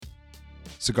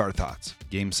Cigar Thoughts,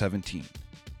 Game 17.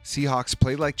 Seahawks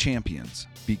play like champions,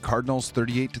 beat Cardinals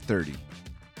 38-30.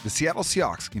 The Seattle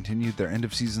Seahawks continued their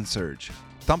end-of-season surge,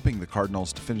 thumping the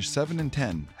Cardinals to finish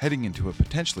 7-10, heading into a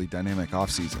potentially dynamic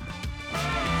offseason.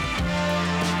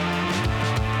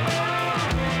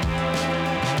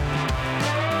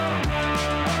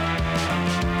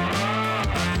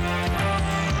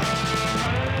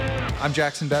 I'm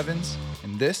Jackson Bevins,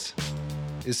 and this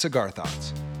is Cigar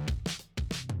Thoughts.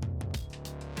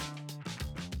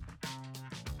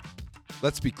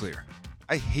 Let's be clear,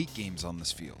 I hate games on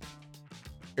this field.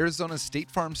 Arizona's State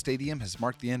Farm Stadium has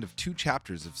marked the end of two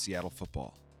chapters of Seattle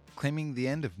football, claiming the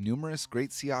end of numerous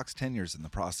great Seahawks tenures in the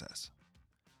process.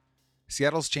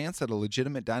 Seattle's chance at a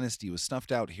legitimate dynasty was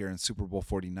snuffed out here in Super Bowl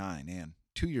 49, and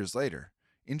 2 years later,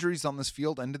 injuries on this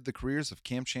field ended the careers of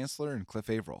Cam Chancellor and Cliff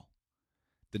Averill.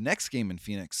 The next game in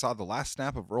Phoenix saw the last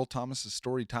snap of Earl Thomas's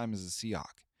story time as a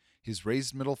Seahawk, his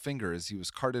raised middle finger as he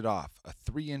was carted off, a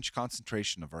 3-inch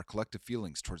concentration of our collective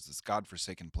feelings towards this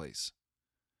godforsaken place.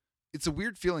 It's a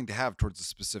weird feeling to have towards a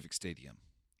specific stadium,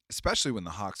 especially when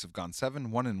the Hawks have gone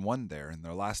 7-1-1 there in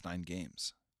their last 9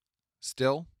 games.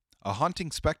 Still, a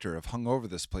haunting specter have hung over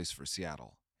this place for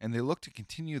Seattle, and they look to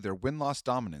continue their win-loss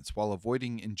dominance while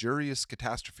avoiding injurious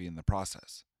catastrophe in the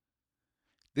process.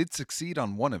 They'd succeed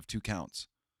on one of 2 counts.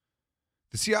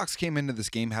 The Seahawks came into this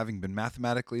game having been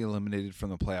mathematically eliminated from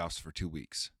the playoffs for 2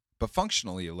 weeks, but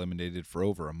functionally eliminated for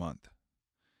over a month.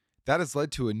 That has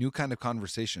led to a new kind of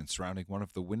conversation surrounding one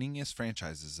of the winningest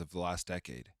franchises of the last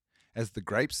decade, as the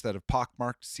gripes that have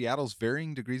pockmarked Seattle's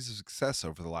varying degrees of success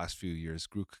over the last few years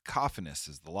grew cacophonous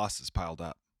as the losses piled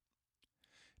up.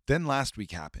 Then last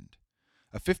week happened,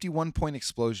 a 51-point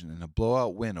explosion and a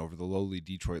blowout win over the lowly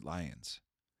Detroit Lions.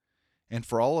 And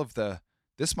for all of the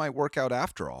 "this might work out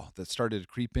after all" that started to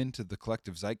creep into the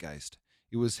collective zeitgeist,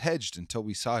 it was hedged until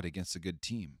we saw it against a good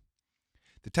team.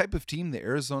 The type of team the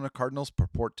Arizona Cardinals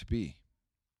purport to be.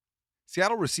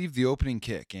 Seattle received the opening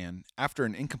kick, and after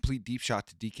an incomplete deep shot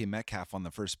to DK Metcalf on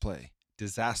the first play,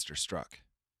 disaster struck.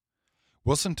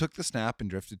 Wilson took the snap and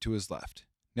drifted to his left,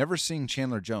 never seeing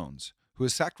Chandler Jones, who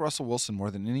has sacked Russell Wilson more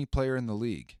than any player in the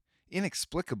league,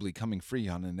 inexplicably coming free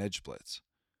on an edge blitz.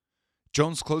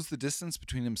 Jones closed the distance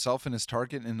between himself and his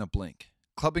target in a blink,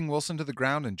 clubbing Wilson to the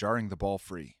ground and jarring the ball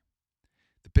free.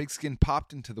 The pigskin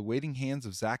popped into the waiting hands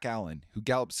of Zach Allen, who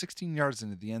galloped 16 yards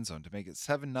into the end zone to make it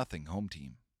 7-0 home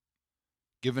team.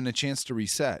 Given a chance to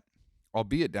reset,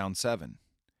 albeit down 7,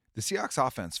 the Seahawks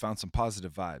offense found some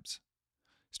positive vibes.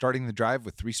 Starting the drive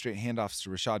with 3 straight handoffs to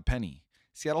Rashad Penny,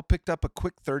 Seattle picked up a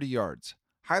quick 30 yards,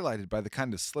 highlighted by the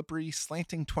kind of slippery,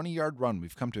 slanting 20-yard run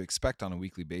we've come to expect on a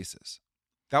weekly basis.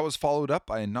 That was followed up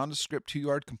by a nondescript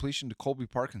 2-yard completion to Colby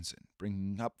Parkinson,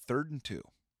 bringing up 3rd and 2.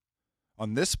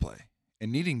 On this play,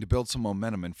 and needing to build some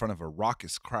momentum in front of a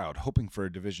raucous crowd hoping for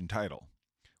a division title,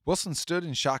 Wilson stood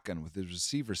in shotgun with his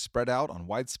receivers spread out on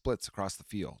wide splits across the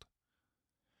field.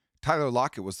 Tyler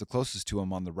Lockett was the closest to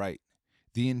him on the right,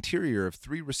 the interior of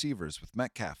 3 receivers with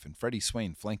Metcalf and Freddie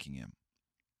Swain flanking him.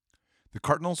 The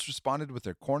Cardinals responded with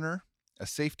their corner, a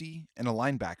safety, and a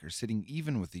linebacker sitting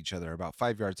even with each other about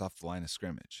 5 yards off the line of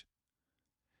scrimmage.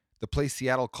 The play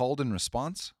Seattle called in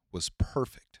response was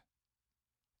perfect.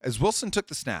 As Wilson took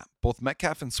the snap, both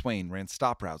Metcalf and Swain ran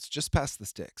stop routes just past the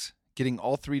sticks, getting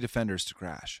all 3 defenders to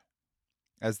crash.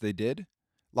 As they did,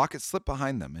 Lockett slipped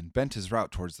behind them and bent his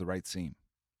route towards the right seam.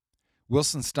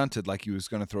 Wilson stunted like he was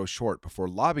going to throw short before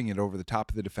lobbing it over the top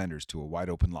of the defenders to a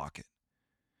wide-open Lockett.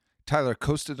 Tyler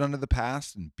coasted under the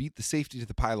pass and beat the safety to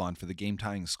the pylon for the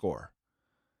game-tying score.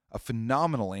 A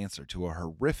phenomenal answer to a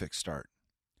horrific start.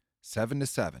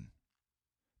 7-7.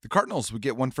 The Cardinals would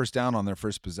get 1 first down on their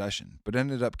first possession, but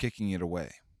ended up kicking it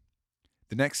away.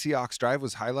 The next Seahawks drive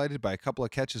was highlighted by a couple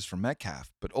of catches from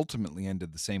Metcalf, but ultimately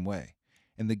ended the same way,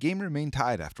 and the game remained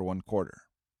tied after 1 quarter.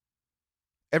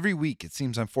 Every week, it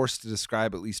seems I'm forced to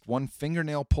describe at least one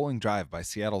fingernail-pulling drive by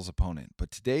Seattle's opponent,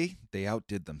 but today, they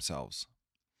outdid themselves.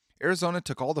 Arizona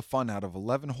took all the fun out of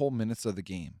 11 whole minutes of the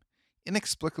game,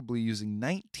 inexplicably using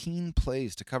 19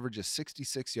 plays to cover just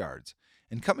 66 yards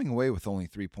and coming away with only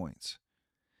 3 points.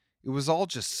 It was all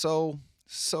just so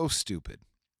stupid.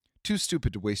 Too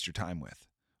stupid to waste your time with.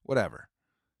 Whatever.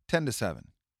 10-7.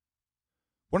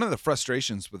 One of the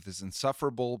frustrations with this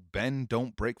insufferable bend,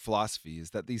 don't break philosophy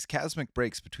is that these chasmic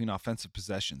breaks between offensive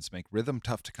possessions make rhythm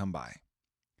tough to come by.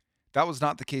 That was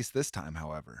not the case this time,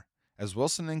 however, as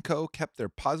Wilson and co. kept their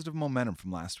positive momentum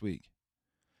from last week.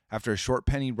 After a short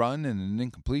penny run and an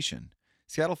incompletion,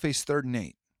 Seattle faced 3rd and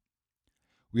 8.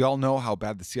 We all know how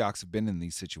bad the Seahawks have been in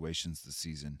these situations this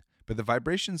season, but the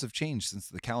vibrations have changed since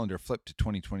the calendar flipped to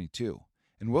 2022,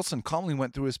 and Wilson calmly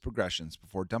went through his progressions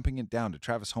before dumping it down to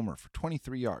Travis Homer for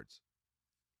 23 yards.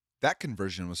 That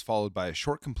conversion was followed by a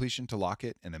short completion to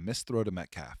Lockett and a missed throw to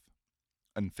Metcalf.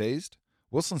 Unfazed,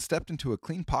 Wilson stepped into a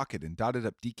clean pocket and dotted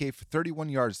up DK for 31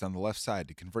 yards down the left side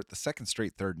to convert the second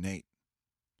straight 3rd and 8.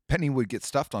 Penny would get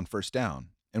stuffed on first down,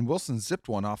 and Wilson zipped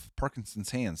one off of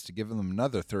Parkinson's hands to give them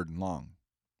another 3rd and long.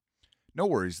 No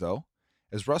worries, though,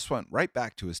 as Russ went right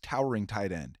back to his towering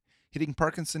tight end, hitting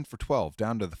Parkinson for 12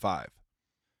 down to the 5.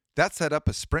 That set up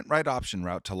a sprint right option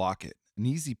route to Lockett, an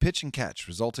easy pitch and catch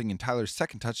resulting in Tyler's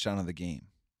second touchdown of the game.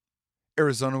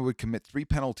 Arizona would commit 3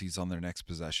 penalties on their next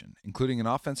possession, including an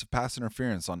offensive pass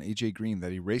interference on A.J. Green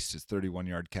that erased his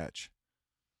 31-yard catch.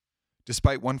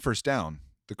 Despite one first down,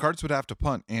 the Cards would have to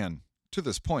punt and, to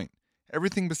this point,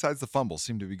 everything besides the fumble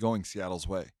seemed to be going Seattle's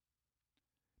way.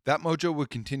 That mojo would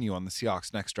continue on the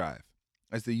Seahawks' next drive,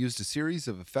 as they used a series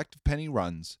of effective penny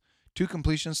runs, 2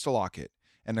 completions to Lockett,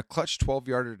 and a clutch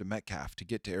 12-yarder to Metcalf to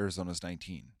get to Arizona's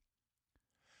 19.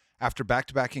 After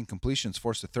back-to-back incompletions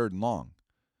forced a 3rd and long,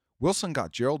 Wilson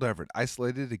got Gerald Everett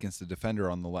isolated against the defender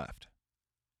on the left.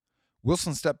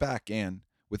 Wilson stepped back and,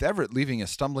 with Everett leaving a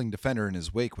stumbling defender in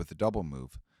his wake with a double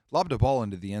move, lobbed a ball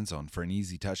into the end zone for an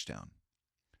easy touchdown.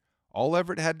 All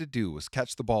Everett had to do was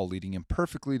catch the ball leading him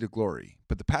perfectly to glory,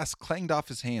 but the pass clanged off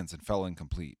his hands and fell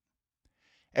incomplete.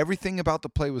 Everything about the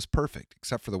play was perfect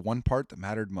except for the one part that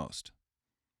mattered most.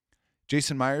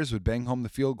 Jason Myers would bang home the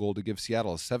field goal to give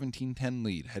Seattle a 17-10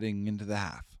 lead heading into the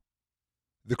half.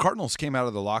 The Cardinals came out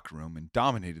of the locker room and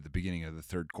dominated the beginning of the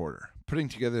 3rd quarter, putting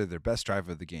together their best drive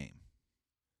of the game.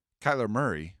 Kyler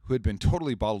Murray, who had been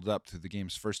totally bottled up through the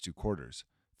game's first 2 quarters,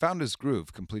 found his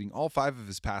groove, completing all 5 of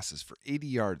his passes for 80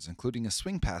 yards, including a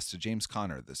swing pass to James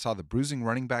Conner that saw the bruising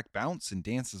running back bounce and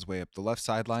dance his way up the left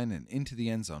sideline and into the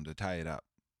end zone to tie it up.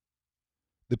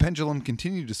 The pendulum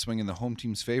continued to swing in the home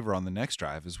team's favor on the next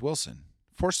drive as Wilson,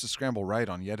 forced to scramble right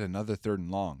on yet another 3rd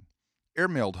and long,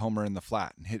 airmailed Homer in the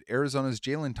flat and hit Arizona's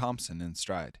Jalen Thompson in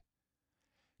stride.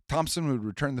 Thompson would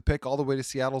return the pick all the way to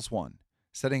Seattle's 1,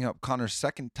 setting up Conner's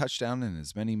second touchdown in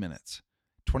as many minutes,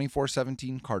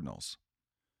 24-17 Cardinals.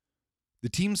 The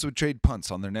teams would trade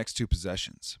punts on their next 2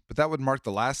 possessions, but that would mark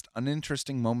the last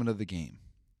uninteresting moment of the game.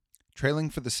 Trailing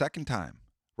for the second time,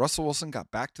 Russell Wilson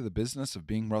got back to the business of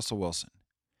being Russell Wilson.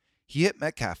 He hit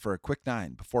Metcalf for a quick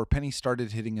 9 before Penny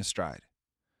started hitting his stride.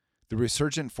 The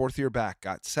resurgent 4th-year back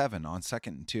got 7 on 2nd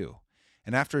and 2,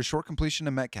 and after a short completion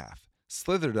to Metcalf,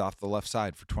 slithered off the left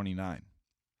side for 29.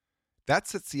 That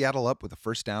set Seattle up with a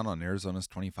first down on Arizona's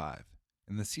 25,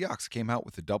 and the Seahawks came out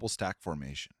with a double stack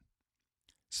formation.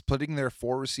 Splitting their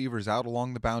 4 receivers out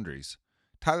along the boundaries,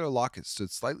 Tyler Lockett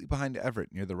stood slightly behind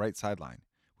Everett near the right sideline,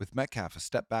 with Metcalf a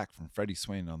step back from Freddie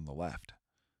Swain on the left.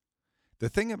 The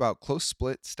thing about close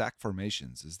split stack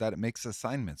formations is that it makes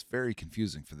assignments very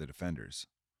confusing for the defenders.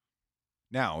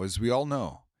 Now, as we all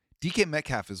know, DK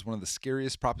Metcalf is one of the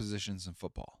scariest propositions in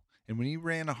football, and when he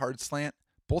ran a hard slant,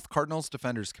 both Cardinals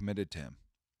defenders committed to him.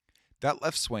 That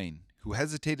left Swain, who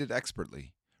hesitated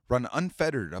expertly, run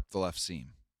unfettered up the left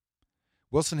seam.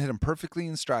 Wilson hit him perfectly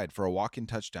in stride for a walk-in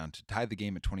touchdown to tie the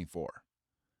game at 24.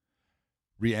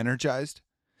 Re-energized,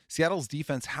 Seattle's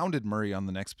defense hounded Murray on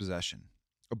the next possession,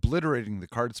 obliterating the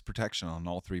Cards' protection on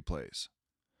all 3 plays.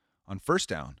 On first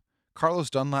down, Carlos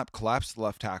Dunlap collapsed the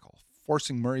left tackle,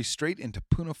 forcing Murray straight into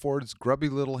Poona Ford's grubby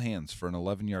little hands for an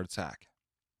 11-yard sack.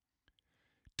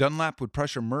 Dunlap would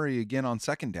pressure Murray again on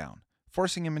second down,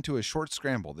 forcing him into a short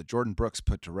scramble that Jordan Brooks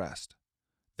put to rest.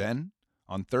 Then,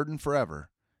 on 3rd and forever,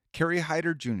 Kerry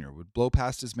Hyder Jr. would blow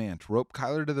past his man to rope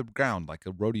Kyler to the ground like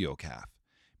a rodeo calf,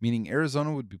 meaning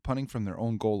Arizona would be punting from their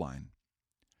own goal line.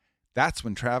 That's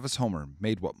when Travis Homer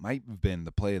made what might have been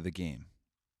the play of the game.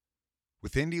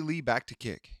 With Andy Lee back to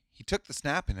kick, he took the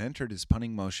snap and entered his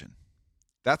punting motion.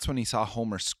 That's when he saw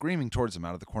Homer screaming towards him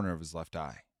out of the corner of his left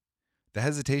eye. The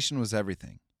hesitation was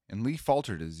everything, and Lee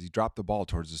faltered as he dropped the ball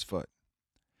towards his foot.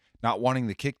 Not wanting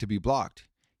the kick to be blocked,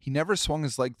 he never swung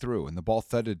his leg through and the ball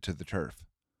thudded to the turf.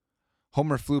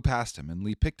 Homer flew past him, and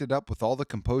Lee picked it up with all the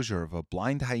composure of a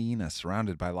blind hyena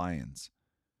surrounded by lions.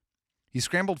 He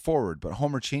scrambled forward, but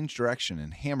Homer changed direction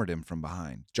and hammered him from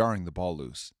behind, jarring the ball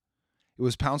loose. It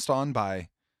was pounced on by,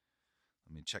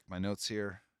 let me check my notes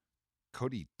here,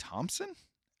 Cody Thompson?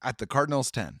 At the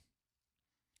Cardinals' 10.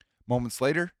 Moments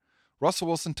later, Russell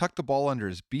Wilson tucked the ball under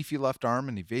his beefy left arm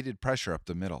and evaded pressure up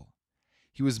the middle.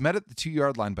 He was met at the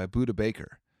 2-yard line by Budda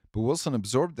Baker, but Wilson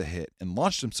absorbed the hit and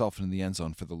launched himself into the end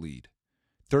zone for the lead.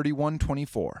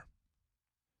 31-24.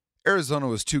 Arizona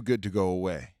was too good to go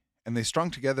away, and they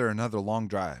strung together another long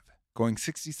drive, going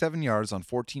 67 yards on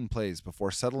 14 plays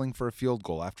before settling for a field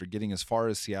goal after getting as far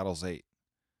as Seattle's 8.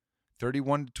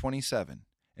 31-27,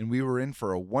 and we were in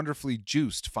for a wonderfully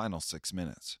juiced final 6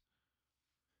 minutes.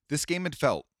 This game had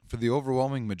felt, for the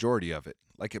overwhelming majority of it,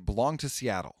 like it belonged to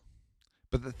Seattle.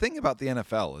 But the thing about the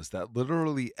NFL is that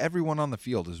literally everyone on the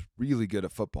field is really good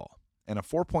at football, and a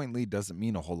 4-point lead doesn't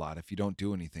mean a whole lot if you don't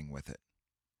do anything with it.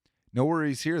 No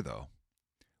worries here, though.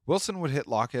 Wilson would hit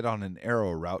Lockett on an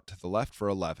arrow route to the left for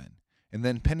 11, and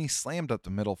then Penny slammed up the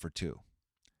middle for 2.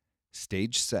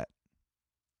 Stage set.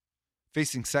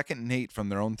 Facing 2nd and 8 from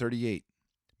their own 38,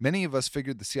 many of us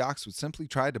figured the Seahawks would simply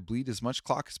try to bleed as much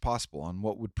clock as possible on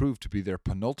what would prove to be their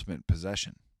penultimate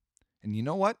possession. And you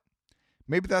know what?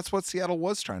 Maybe that's what Seattle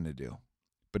was trying to do.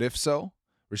 But if so,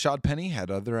 Rashad Penny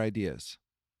had other ideas.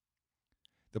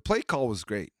 The play call was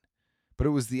great, but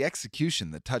it was the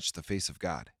execution that touched the face of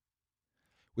God.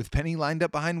 With Penny lined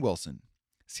up behind Wilson,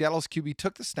 Seattle's QB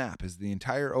took the snap as the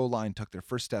entire O-line took their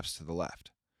first steps to the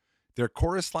left. Their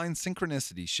chorus line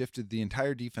synchronicity shifted the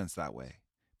entire defense that way,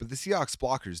 but the Seahawks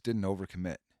blockers didn't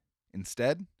overcommit.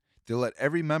 Instead, they let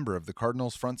every member of the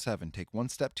Cardinals' front 7 take one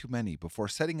step too many before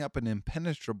setting up an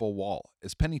impenetrable wall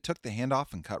as Penny took the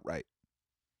handoff and cut right.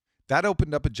 That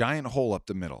opened up a giant hole up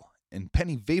the middle, and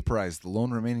Penny vaporized the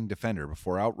lone remaining defender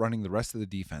before outrunning the rest of the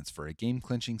defense for a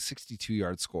game-clinching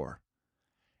 62-yard score.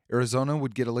 Arizona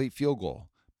would get a late field goal,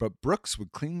 but Brooks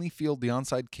would cleanly field the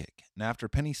onside kick, and after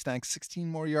Penny snagged 16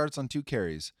 more yards on 2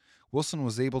 carries, Wilson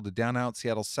was able to down out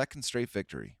Seattle's second straight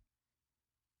victory.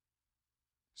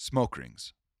 Smoke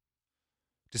rings.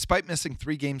 Despite missing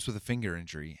 3 games with a finger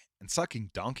injury and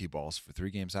sucking donkey balls for 3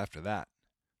 games after that,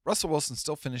 Russell Wilson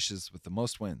still finishes with the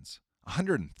most wins,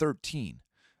 113,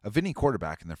 of any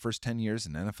quarterback in their first 10 years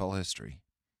in NFL history.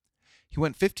 He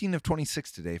went 15 of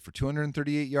 26 today for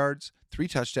 238 yards, 3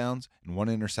 touchdowns, and 1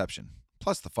 interception,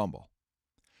 plus the fumble.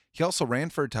 He also ran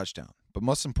for a touchdown, but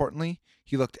most importantly,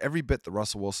 he looked every bit the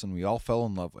Russell Wilson we all fell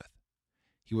in love with.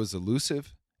 He was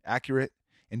elusive, accurate,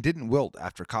 and didn't wilt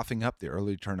after coughing up the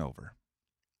early turnover.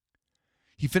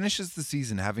 He finishes the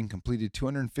season having completed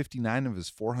 259 of his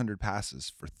 400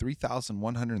 passes for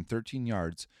 3,113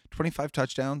 yards, 25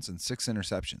 touchdowns, and 6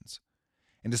 interceptions.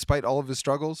 And despite all of his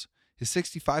struggles, his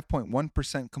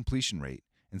 65.1% completion rate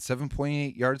and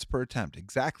 7.8 yards per attempt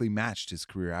exactly matched his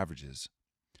career averages.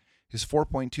 His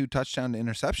 4.2 touchdown to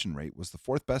interception rate was the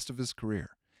 4th best of his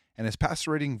career, and his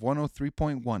passer rating of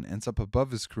 103.1 ends up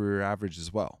above his career average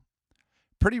as well.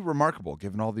 Pretty remarkable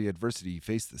given all the adversity he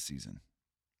faced this season.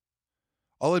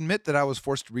 I'll admit that I was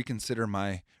forced to reconsider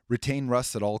my retain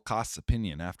Russ at all costs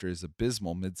opinion after his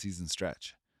abysmal midseason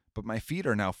stretch, but my feet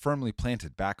are now firmly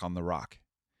planted back on the rock.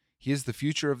 He is the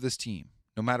future of this team,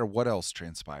 no matter what else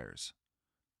transpires.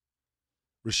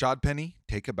 Rashad Penny,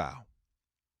 take a bow.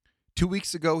 2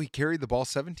 weeks ago, he carried the ball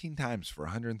 17 times for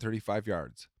 135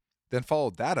 yards, then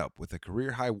followed that up with a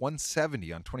career-high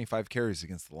 170 on 25 carries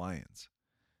against the Lions.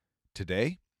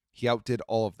 Today, he outdid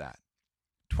all of that.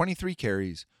 23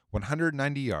 carries,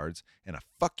 190 yards, and a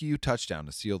fuck you touchdown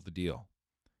to seal the deal.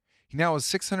 He now has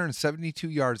 672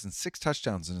 yards and 6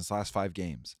 touchdowns in his last 5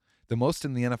 games, the most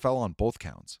in the NFL on both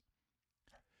counts.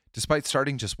 Despite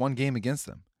starting just 1 game against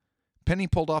them, Penny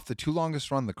pulled off the 2 longest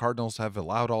run the Cardinals have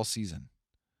allowed all season.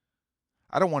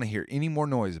 I don't want to hear any more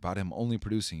noise about him only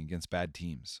producing against bad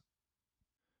teams.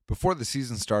 Before the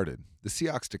season started, the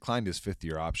Seahawks declined his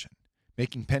 5th-year option,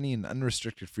 making Penny an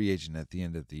unrestricted free agent at the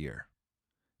end of the year.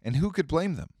 And who could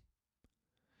blame them?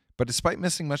 But despite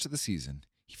missing much of the season,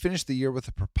 he finished the year with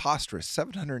a preposterous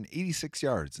 786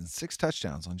 yards and 6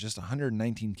 touchdowns on just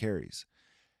 119 carries.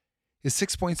 His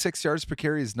 6.6 yards per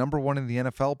carry is number 1 in the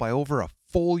NFL by over a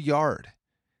full yard.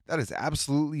 That is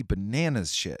absolutely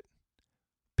bananas shit.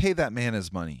 Pay that man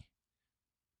his money.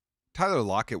 Tyler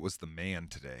Lockett was the man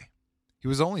today. He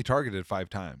was only targeted 5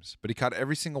 times, but he caught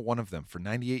every single one of them for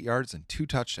 98 yards and 2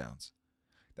 touchdowns.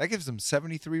 That gives him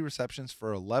 73 receptions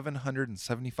for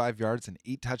 1,175 yards and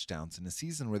 8 touchdowns in a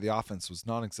season where the offense was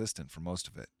non-existent for most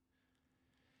of it.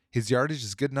 His yardage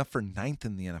is good enough for 9th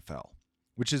in the NFL,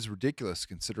 which is ridiculous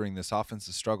considering this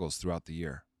offense's struggles throughout the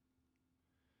year.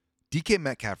 DK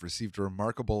Metcalf received a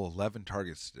remarkable 11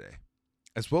 targets today,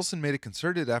 as Wilson made a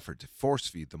concerted effort to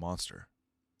force-feed the monster.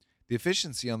 The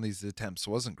efficiency on these attempts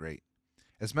wasn't great,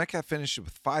 as Metcalf finished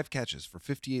with 5 catches for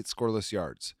 58 scoreless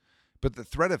yards, but the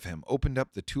threat of him opened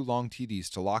up the 2 long TDs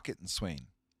to Lockett and Swain.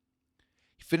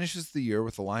 He finishes the year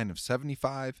with a line of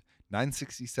 75,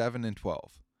 967, and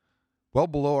 12. Well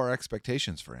below our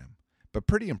expectations for him, but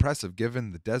pretty impressive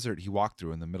given the desert he walked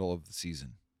through in the middle of the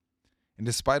season. And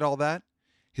despite all that,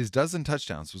 his dozen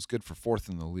touchdowns was good for 4th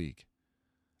in the league.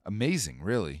 Amazing,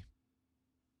 really.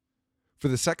 For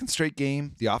the 2nd straight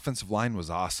game, the offensive line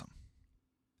was awesome.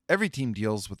 Every team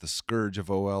deals with the scourge of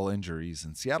OL injuries,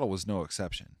 and Seattle was no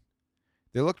exception.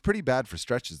 They looked pretty bad for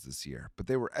stretches this year, but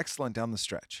they were excellent down the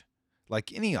stretch.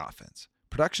 Like any offense,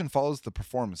 production follows the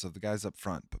performance of the guys up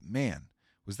front, but man,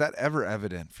 was that ever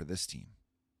evident for this team.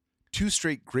 2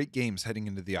 straight great games heading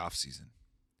into the offseason.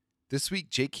 This week,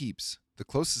 Jake Heaps, the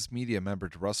closest media member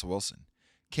to Russell Wilson,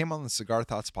 came on the Cigar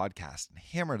Thoughts podcast and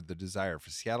hammered the desire for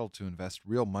Seattle to invest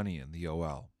real money in the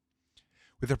OL.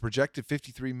 With a projected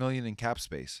 $53 million in cap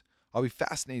space, I'll be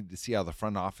fascinated to see how the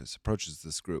front office approaches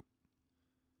this group.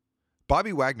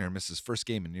 Bobby Wagner missed his first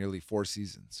game in nearly 4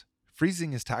 seasons,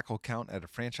 freezing his tackle count at a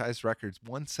franchise record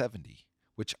 170,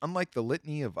 which, unlike the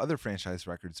litany of other franchise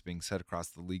records being set across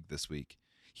the league this week,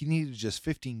 he needed just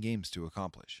 15 games to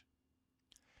accomplish.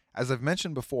 As I've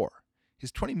mentioned before,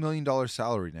 his $20 million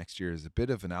salary next year is a bit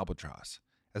of an albatross,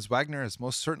 as Wagner has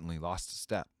most certainly lost a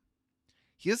step.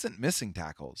 He isn't missing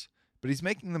tackles, but he's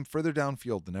making them further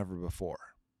downfield than ever before.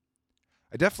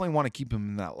 I definitely want to keep him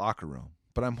in that locker room,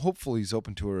 but I'm hopeful he's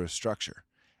open to a restructure,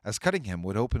 as cutting him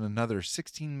would open another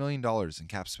 $16 million in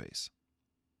cap space.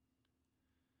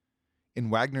 In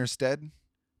Wagner's stead,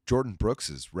 Jordan Brooks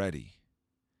is ready.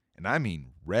 And I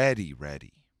mean ready.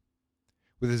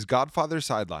 With his godfather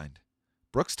sidelined,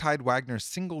 Brooks tied Wagner's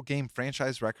single-game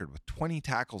franchise record with 20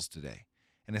 tackles today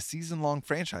and a season-long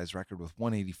franchise record with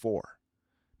 184.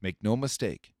 Make no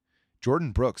mistake,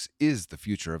 Jordan Brooks is the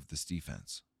future of this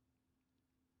defense.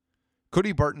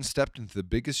 Cody Barton stepped into the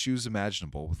biggest shoes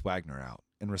imaginable with Wagner out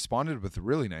and responded with a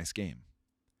really nice game.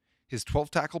 His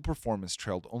 12-tackle performance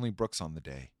trailed only Brooks on the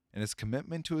day, and his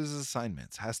commitment to his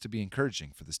assignments has to be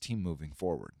encouraging for this team moving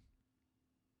forward.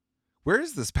 Where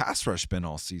has this pass rush been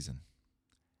all season?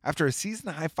 After a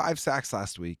season-high 5 sacks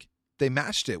last week, they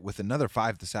matched it with another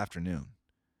 5 this afternoon.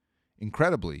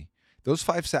 Incredibly, those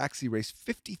 5 sacks erased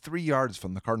 53 yards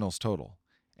from the Cardinals' total,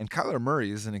 and Kyler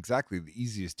Murray isn't exactly the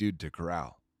easiest dude to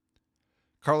corral.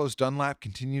 Carlos Dunlap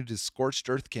continued his scorched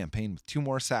earth campaign with 2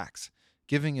 more sacks,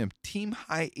 giving him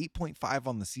team-high 8.5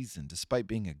 on the season despite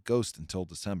being a ghost until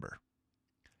December.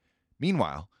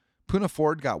 Meanwhile, Poona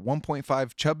Ford got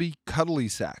 1.5 chubby, cuddly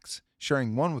sacks,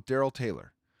 sharing 1 with Darrell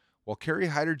Taylor, while Kerry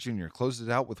Hyder Jr. closed it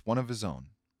out with 1 of his own.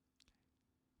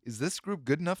 Is this group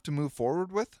good enough to move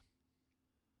forward with?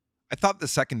 I thought the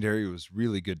secondary was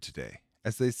really good today,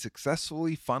 as they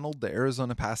successfully funneled the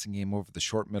Arizona passing game over the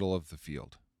short middle of the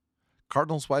field.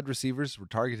 Cardinals wide receivers were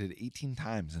targeted 18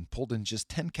 times and pulled in just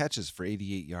 10 catches for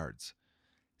 88 yards.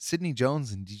 Sidney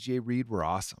Jones and DJ Reed were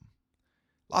awesome.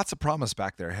 Lots of promise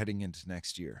back there heading into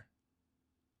next year.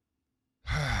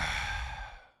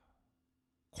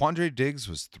 Quandre Diggs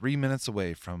was 3 minutes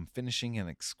away from finishing an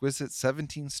exquisite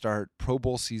 17-start Pro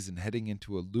Bowl season heading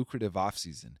into a lucrative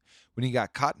offseason when he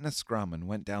got caught in a scrum and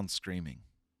went down screaming.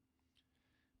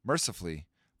 Mercifully,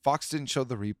 Fox didn't show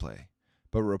the replay,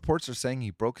 but reports are saying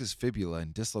he broke his fibula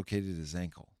and dislocated his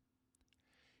ankle.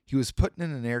 He was put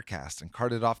in an air cast and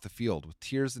carted off the field with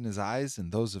tears in his eyes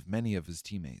and those of many of his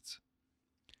teammates.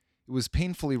 It was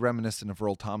painfully reminiscent of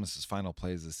Earl Thomas's final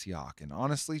play as a Seahawk, and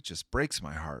honestly just breaks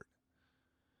my heart.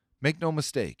 Make no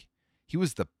mistake, he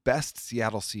was the best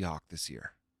Seattle Seahawk this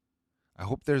year. I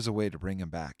hope there's a way to bring him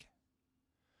back.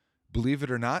 Believe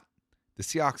it or not, the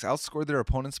Seahawks outscored their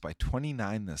opponents by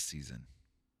 29 this season.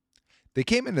 They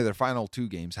came into their final 2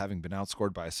 games having been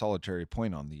outscored by a solitary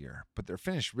point on the year, but their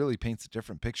finish really paints a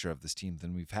different picture of this team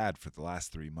than we've had for the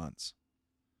last 3 months.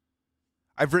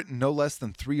 I've written no less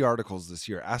than 3 articles this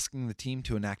year asking the team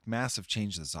to enact massive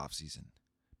change this offseason,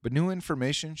 but new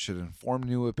information should inform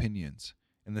new opinions,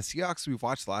 and the Seahawks we've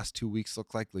watched the last 2 weeks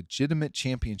look like legitimate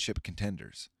championship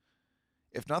contenders.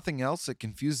 If nothing else, it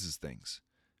confuses things,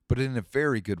 but in a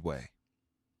very good way.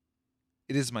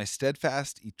 It is my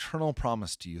steadfast, eternal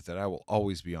promise to you that I will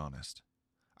always be honest.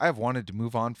 I have wanted to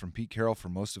move on from Pete Carroll for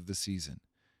most of the season,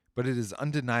 but it is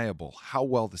undeniable how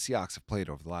well the Seahawks have played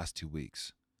over the last 2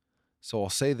 weeks. So I'll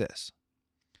say this.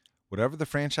 Whatever the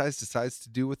franchise decides to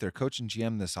do with their coach and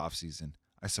GM this offseason,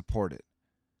 I support it.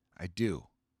 I do.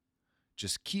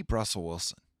 Just keep Russell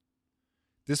Wilson.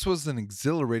 This was an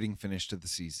exhilarating finish to the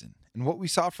season, and what we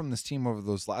saw from this team over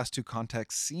those last 2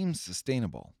 contexts seems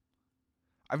sustainable.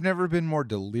 I've never been more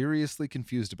deliriously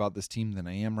confused about this team than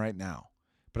I am right now,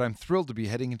 but I'm thrilled to be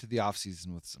heading into the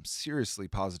offseason with some seriously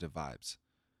positive vibes.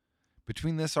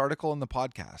 Between this article and the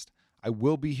podcast, I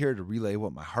will be here to relay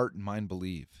what my heart and mind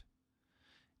believe.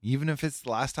 Even if it's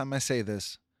the last time I say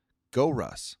this, go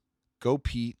Russ, go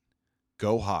Pete,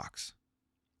 go Hawks.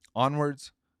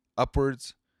 Onwards,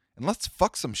 upwards, and let's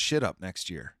fuck some shit up next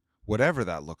year, whatever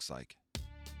that looks like.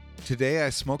 Today I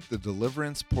smoked the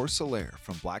Deliverance Pour Solaire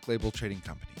from Black Label Trading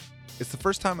Company. It's the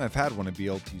first time I've had one of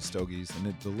BLT's stogies, and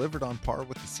it delivered on par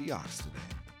with the Seahawks today.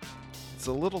 It's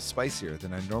a little spicier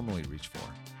than I normally reach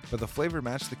for, but the flavor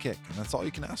matched the kick, and that's all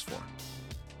you can ask for.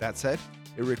 That said,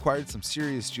 it required some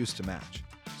serious juice to match,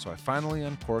 so I finally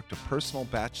uncorked a personal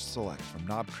batch select from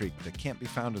Knob Creek that can't be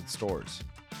found in stores,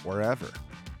 or ever.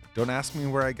 Don't ask me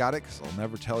where I got it, because I'll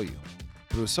never tell you.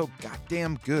 But it was so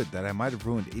goddamn good that I might have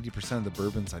ruined 80% of the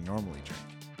bourbons I normally drink.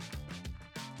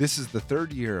 This is the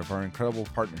third year of our incredible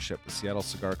partnership with Seattle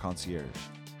Cigar Concierge.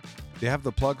 They have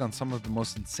the plug on some of the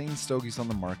most insane stogies on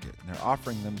the market, and they're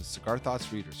offering them to Cigar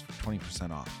Thoughts readers for 20%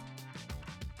 off.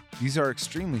 These are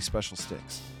extremely special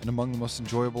sticks, and among the most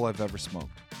enjoyable I've ever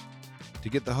smoked. To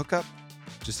get the hookup,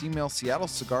 just email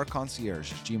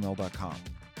seattlecigarconcierge@gmail.com.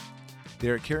 They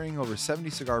are carrying over 70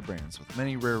 cigar brands with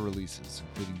many rare releases,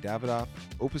 including Davidoff,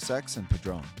 Opus X, and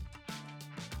Padron.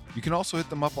 You can also hit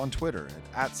them up on Twitter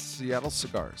at Seattle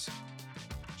Cigars.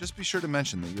 Just be sure to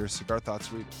mention that you're a Cigar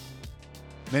Thoughts reader.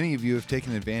 Many of you have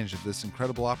taken advantage of this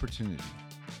incredible opportunity,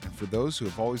 and for those who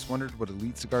have always wondered what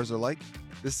elite cigars are like,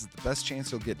 this is the best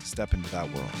chance you'll get to step into that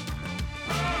world.